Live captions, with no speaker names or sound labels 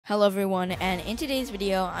Hello everyone, and in today's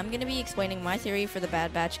video, I'm going to be explaining my theory for The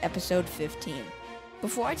Bad Batch episode 15.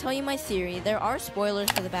 Before I tell you my theory, there are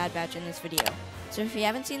spoilers for The Bad Batch in this video, so if you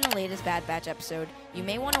haven't seen the latest Bad Batch episode, you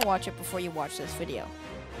may want to watch it before you watch this video.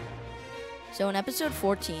 So in episode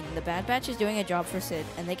 14, The Bad Batch is doing a job for Sid,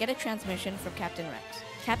 and they get a transmission from Captain Rex.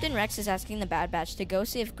 Captain Rex is asking the Bad Batch to go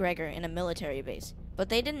save Gregor in a military base, but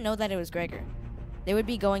they didn't know that it was Gregor. They would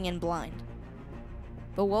be going in blind.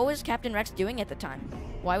 But what was Captain Rex doing at the time?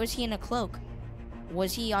 Why was he in a cloak?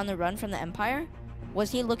 Was he on the run from the Empire?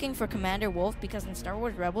 Was he looking for Commander Wolf because in Star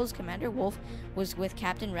Wars Rebels, Commander Wolf was with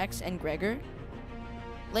Captain Rex and Gregor?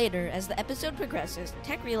 Later, as the episode progresses,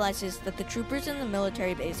 Tech realizes that the troopers in the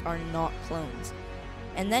military base are not clones.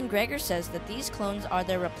 And then Gregor says that these clones are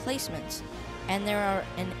their replacements, and there are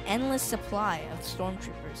an endless supply of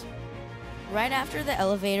stormtroopers. Right after the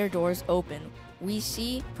elevator doors open, we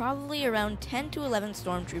see probably around 10 to 11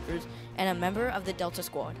 stormtroopers and a member of the Delta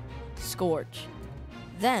Squad, Scourge.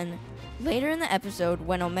 Then, later in the episode,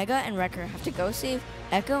 when Omega and Wrecker have to go save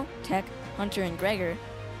Echo, Tech, Hunter, and Gregor,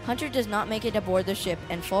 Hunter does not make it aboard the ship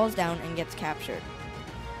and falls down and gets captured.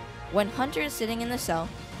 When Hunter is sitting in the cell,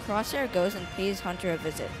 Crosshair goes and pays Hunter a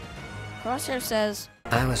visit. Crosshair says,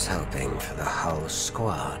 "I was hoping for the whole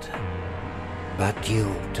squad, but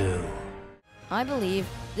you'll do." I believe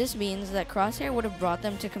this means that Crosshair would have brought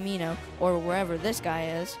them to Kamino, or wherever this guy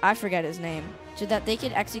is, I forget his name, so that they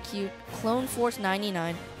could execute Clone Force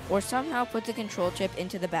 99 or somehow put the control chip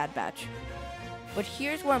into the Bad Batch. But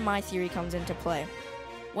here's where my theory comes into play.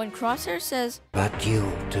 When Crosshair says, "But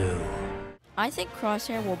you'll do," I think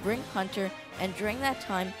Crosshair will bring Hunter, and during that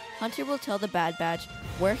time, Hunter will tell the Bad Batch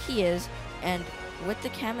where he is, and with the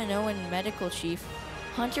Kaminoan medical chief,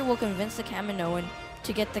 Hunter will convince the Kaminoan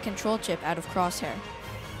to get the control chip out of Crosshair.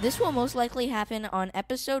 This will most likely happen on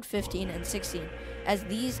episode 15 and 16, as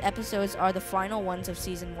these episodes are the final ones of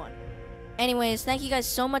season 1. Anyways, thank you guys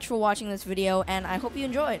so much for watching this video, and I hope you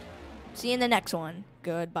enjoyed. See you in the next one.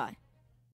 Goodbye.